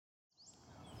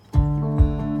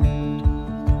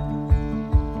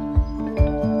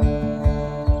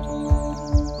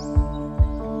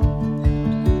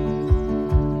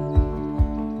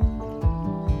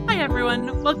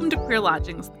Welcome to Queer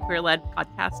Lodgings, the queer-led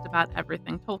podcast about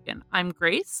everything Tolkien. I'm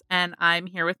Grace, and I'm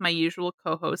here with my usual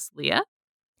co-host, Leah.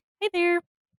 Hey there.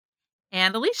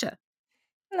 And Alicia.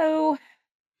 Hello.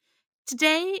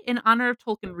 Today, in honor of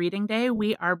Tolkien Reading Day,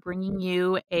 we are bringing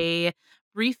you a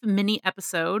brief mini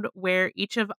episode where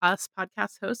each of us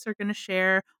podcast hosts are going to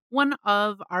share one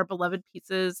of our beloved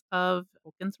pieces of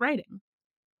Tolkien's writing.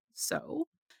 So,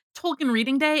 Tolkien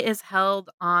Reading Day is held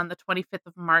on the 25th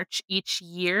of March each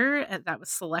year. That was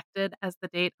selected as the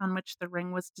date on which the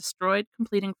ring was destroyed,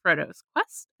 completing Frodo's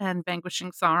quest and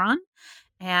vanquishing Sauron.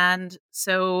 And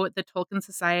so the Tolkien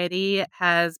Society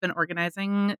has been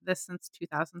organizing this since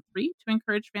 2003 to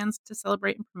encourage fans to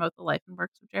celebrate and promote the life and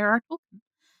works of J.R.R. Tolkien.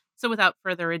 So without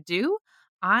further ado,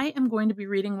 I am going to be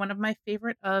reading one of my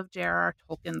favorite of J.R.R.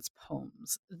 Tolkien's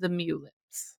poems, The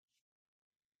Mewlips.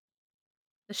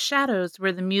 The shadows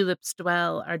where the Mewlips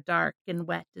dwell are dark and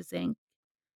wet as ink,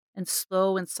 and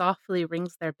slow and softly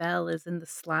rings their bell as in the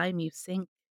slime you sink.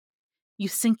 You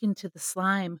sink into the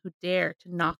slime who dare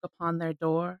to knock upon their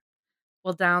door,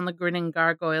 while down the grinning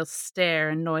gargoyles stare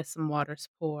and noisome waters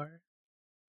pour.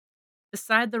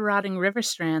 Beside the rotting river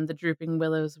strand the drooping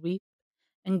willows weep,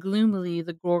 and gloomily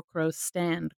the gorcrows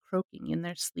stand, croaking in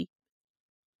their sleep.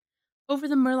 Over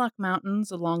the Murloc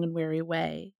Mountains a long and weary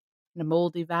way, in a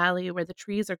mouldy valley where the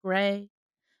trees are gray,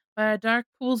 by a dark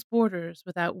pool's borders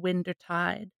without wind or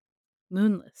tide,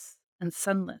 moonless and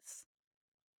sunless,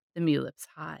 the Mewlips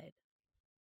hide.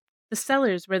 The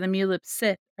cellars where the Mewlips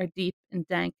sit are deep and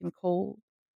dank and cold,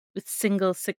 with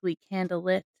single sickly candle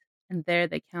lit, and there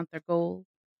they count their gold.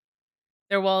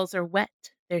 Their walls are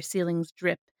wet, their ceilings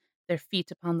drip, their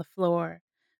feet upon the floor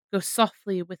go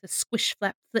softly with a squish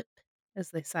flap flip as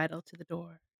they sidle to the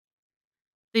door.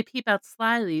 They peep out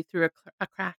slyly through a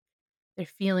crack, their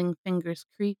feeling fingers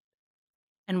creep,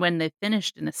 and when they've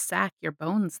finished in a sack your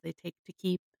bones they take to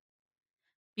keep.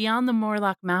 Beyond the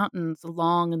Morlock Mountains, a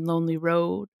long and lonely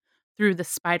road, through the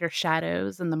spider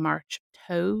shadows and the march of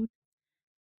toad,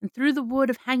 and through the wood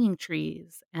of hanging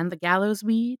trees and the gallows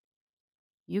weed,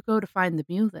 you go to find the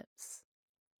Mewlips,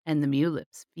 and the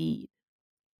Mewlips feed.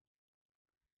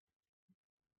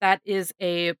 That is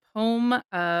a poem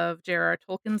of J.R.R.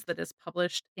 Tolkien's that is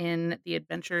published in The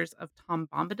Adventures of Tom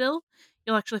Bombadil.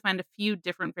 You'll actually find a few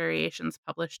different variations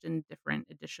published in different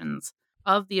editions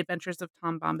of The Adventures of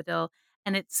Tom Bombadil,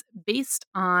 and it's based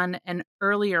on an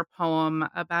earlier poem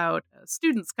about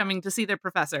students coming to see their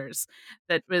professors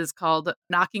that was called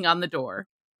Knocking on the Door.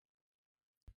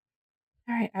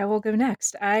 All right, I will go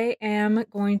next. I am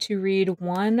going to read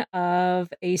one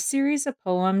of a series of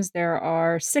poems. There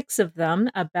are 6 of them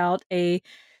about a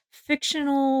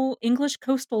fictional English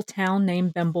coastal town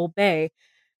named Bimble Bay.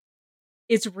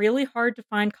 It's really hard to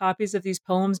find copies of these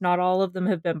poems. Not all of them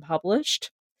have been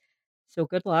published, so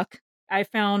good luck. I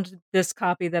found this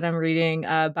copy that I'm reading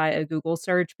by a Google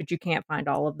search, but you can't find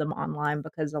all of them online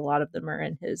because a lot of them are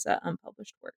in his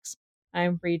unpublished works.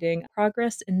 I'm reading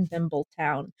Progress in Bimble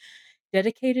Town,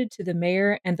 dedicated to the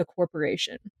mayor and the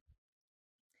corporation.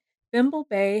 Bimble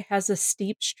Bay has a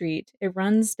steep street. It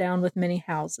runs down with many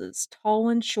houses, tall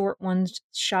and short ones,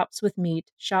 shops with meat,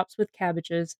 shops with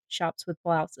cabbages, shops with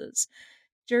blouses,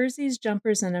 jerseys,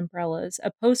 jumpers, and umbrellas,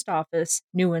 a post office,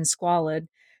 new and squalid,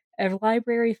 a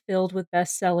library filled with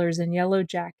bestsellers and yellow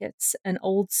jackets, an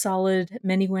old, solid,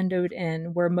 many-windowed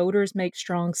inn where motors make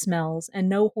strong smells, and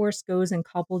no horse goes in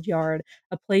cobbled yard,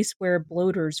 a place where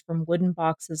bloaters from wooden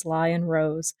boxes lie in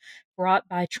rows, brought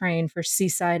by train for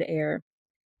seaside air,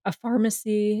 a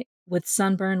pharmacy with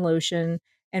sunburn lotion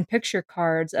and picture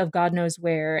cards of God knows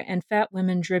where, and fat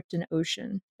women dripped in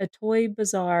ocean, a toy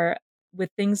bazaar with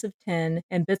things of tin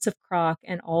and bits of crock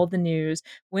and all the news,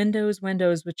 windows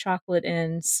with chocolate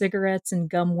in, cigarettes and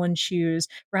gum-one shoes,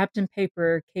 wrapped in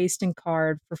paper, cased in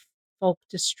card for folk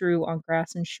to strew on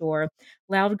grass and shore,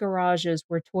 loud garages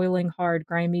where toiling hard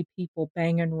grimy people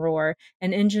bang and roar,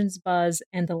 and engines buzz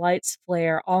and the lights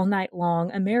flare all night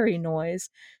long, a merry noise.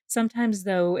 Sometimes,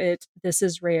 though this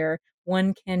is rare,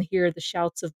 one can hear the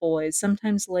shouts of boys.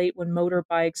 Sometimes late when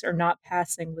motorbikes are not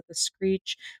passing with a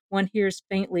screech, one hears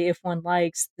faintly, if one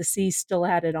likes, the sea still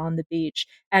at it on the beach.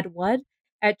 At what?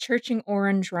 At churching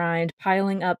orange rind,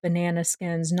 piling up banana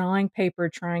skins, gnawing paper,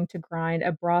 trying to grind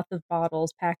a broth of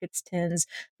bottles, packets, tins,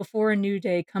 before a new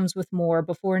day comes with more,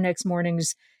 before next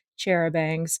morning's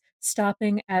charabangs,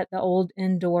 stopping at the old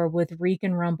inn door with reek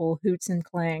and rumble, hoots and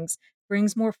clangs,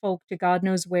 brings more folk to God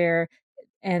knows where,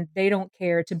 and they don't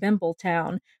care, to Bimble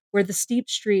Town, where the steep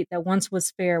street that once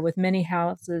was fair with many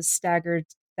houses staggered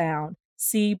down.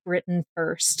 See Britain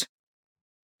first.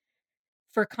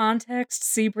 For context,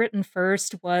 See Britain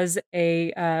First was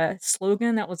a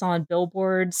slogan that was on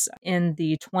billboards in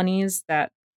the 20s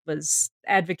that was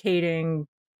advocating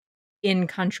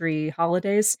in-country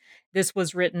holidays. This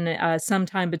was written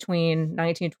sometime between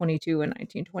 1922 and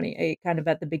 1928, kind of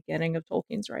at the beginning of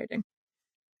Tolkien's writing.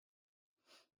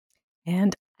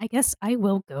 And I guess I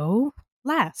will go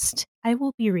last. I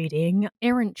will be reading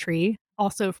Errantry,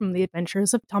 also from the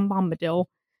Adventures of Tom Bombadil.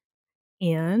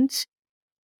 And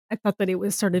I thought that it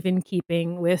was sort of in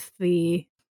keeping with the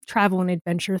travel and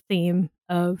adventure theme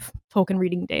of Tolkien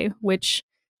Reading Day, which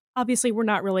obviously we're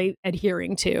not really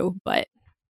adhering to, but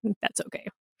that's okay.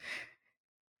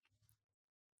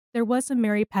 There was a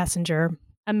merry passenger,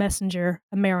 a messenger,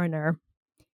 a mariner.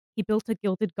 He built a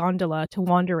gilded gondola to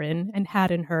wander in and had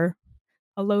in her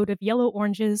a load of yellow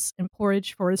oranges and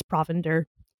porridge for his provender.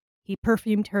 He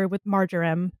perfumed her with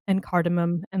marjoram and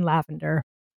cardamom and lavender.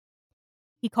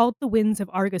 He called the winds of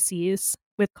argosies,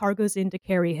 with cargoes in to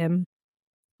carry him,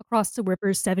 across the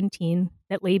rivers 17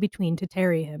 that lay between to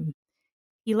tarry him.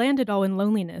 He landed all in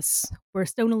loneliness, where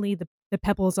stonily the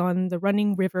pebbles on the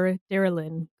running river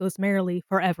Darylin goes merrily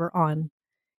forever on.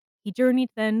 He journeyed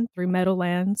then through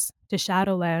meadowlands to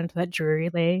shadowland that dreary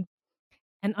lay,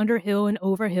 and under hill and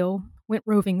over hill went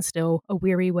roving still a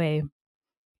weary way.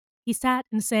 He sat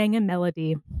and sang a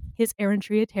melody, his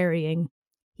errantry a tarrying.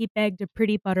 He begged a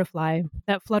pretty butterfly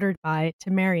that fluttered by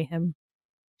to marry him.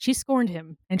 She scorned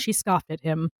him, and she scoffed at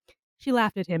him. She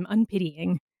laughed at him,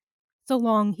 unpitying. So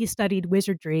long he studied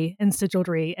wizardry and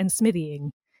sigildry and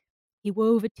smithying. He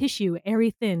wove a tissue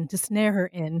airy thin to snare her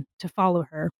in, to follow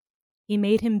her. He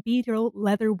made him beetle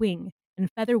leather wing and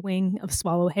feather wing of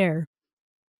swallow hair.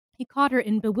 He caught her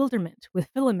in bewilderment with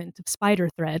filament of spider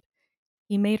thread.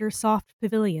 He made her soft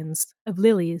pavilions of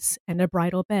lilies and a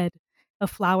bridal bed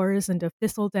of flowers and of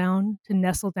thistle down to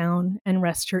nestle down and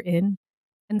rest her in,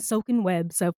 and silken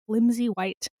webs of flimsy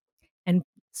white and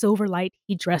silver light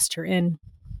he dressed her in.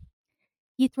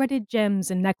 He threaded gems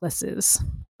and necklaces,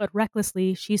 but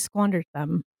recklessly she squandered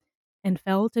them, and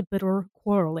fell to bitter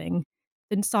quarreling.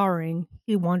 Then sorrowing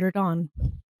he wandered on,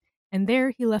 and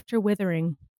there he left her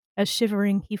withering, as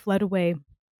shivering he fled away,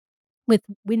 with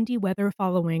windy weather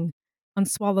following, on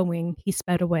swallowing he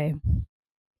sped away.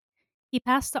 He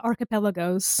passed the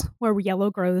archipelagos, where yellow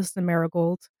grows the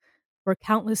marigold, where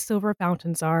countless silver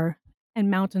fountains are, and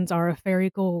mountains are of fairy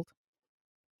gold.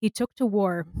 He took to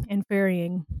war, and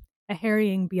ferrying, a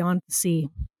harrying beyond the sea,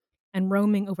 and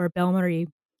roaming over Belmarie,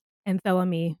 and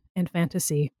Thelemy, and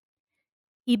Fantasy.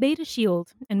 He made a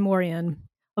shield, and morion,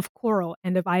 of coral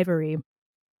and of ivory,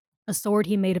 a sword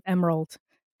he made of emerald,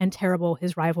 and terrible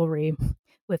his rivalry,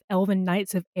 with elven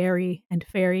knights of airy and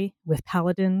fairy, with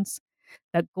paladins,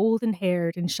 that golden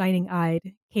haired and shining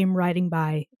eyed came riding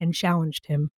by and challenged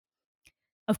him.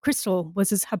 Of crystal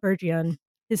was his habergeon,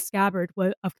 his scabbard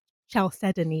was of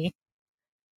chalcedony,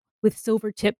 with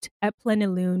silver tipped at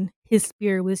plenilune, his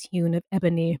spear was hewn of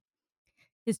ebony.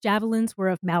 His javelins were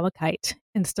of malachite,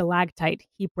 and stalactite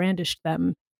he brandished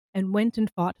them, and went and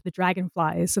fought the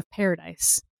dragonflies of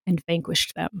paradise, and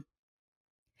vanquished them.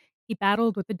 He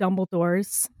battled with the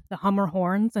Dumbledores, the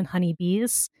Hummerhorns and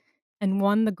honeybees, and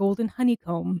won the golden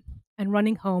honeycomb, and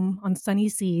running home on sunny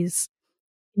seas,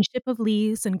 in ship of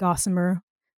leaves and gossamer,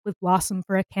 with blossom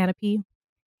for a canopy,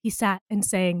 he sat and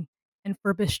sang, and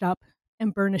furbished up,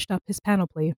 and burnished up his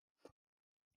panoply.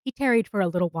 He tarried for a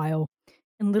little while,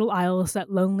 in little isles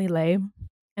that lonely lay,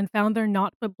 and found there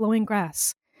naught but blowing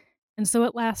grass. And so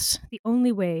at last the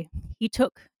only way he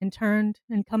took and turned,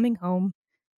 and coming home,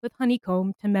 with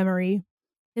honeycomb to memory,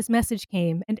 his message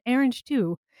came, and errand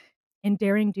too, and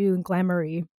daring do and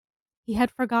glamoury. He had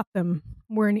forgot them,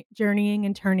 were journeying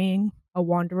and turning, a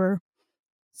wanderer.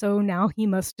 So now he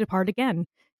must depart again,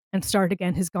 and start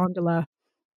again his gondola,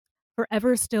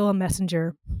 forever still a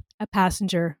messenger, a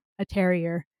passenger, a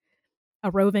terrier,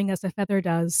 a roving as a feather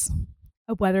does,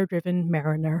 a weather-driven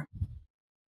mariner.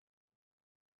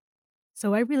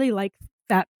 So I really like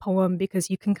that poem because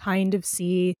you can kind of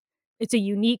see it's a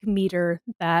unique meter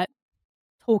that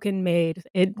Tolkien made.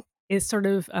 It is sort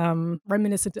of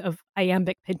reminiscent of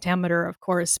iambic pentameter, of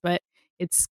course, but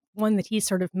it's one that he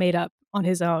sort of made up on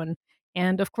his own.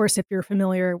 And of course, if you're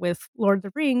familiar with Lord of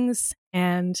the Rings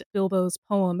and Bilbo's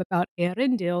poem about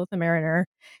Eärendil, the mariner,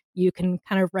 you can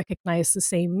kind of recognize the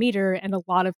same meter and a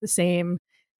lot of the same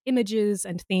images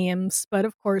and themes. But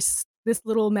of course, this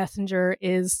little messenger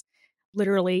is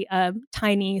literally a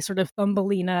tiny sort of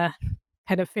Thumbelina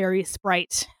kind of fairy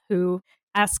sprite who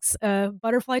asks a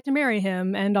butterfly to marry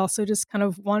him and also just kind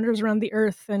of wanders around the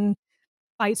earth and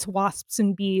fights wasps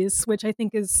and bees, which I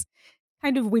think is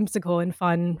kind of whimsical and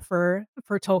fun for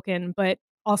Tolkien, but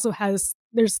also has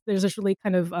there's this really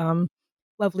kind of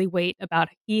lovely weight about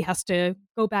he has to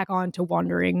go back on to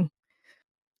wandering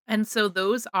And so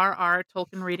those are our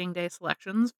Tolkien Reading Day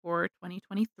selections for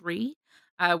 2023.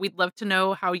 We'd love to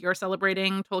know how you're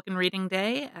celebrating Tolkien Reading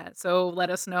Day. So let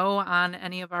us know on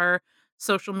any of our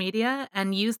social media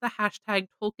and use the hashtag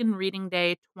Tolkien Reading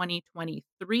Day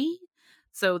 2023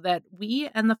 so that we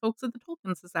and the folks at the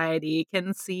Tolkien Society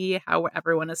can see how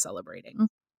everyone is celebrating.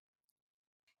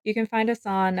 You can find us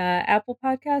on Apple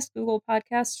Podcasts, Google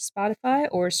Podcasts, Spotify,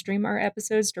 or stream our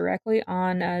episodes directly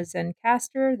on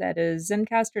Zencaster. That is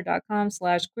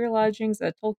zencaster.com/queerlodgings,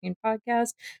 a Tolkien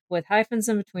podcast with hyphens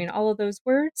in between all of those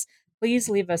words. Please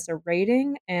leave us a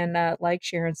rating and like,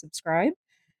 share, and subscribe.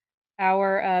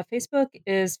 Our Facebook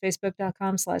is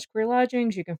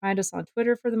facebook.com/queerlodgings. You can find us on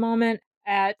Twitter for the moment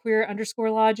at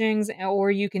queer_lodgings, or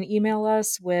you can email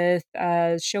us with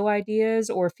show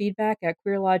ideas or feedback at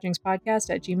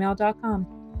queerlodgingspodcast@gmail.com.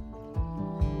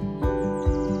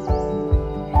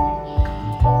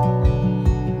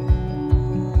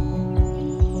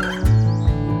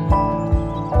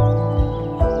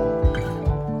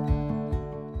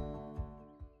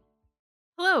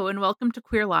 Hello, and welcome to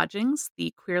Queer Lodgings,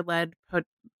 the queer-led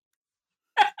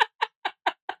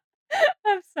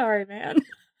I'm sorry, man.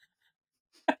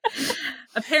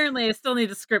 Apparently, I still need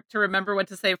a script to remember what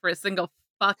to say for a single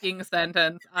fucking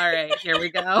sentence. All right, here we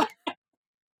go.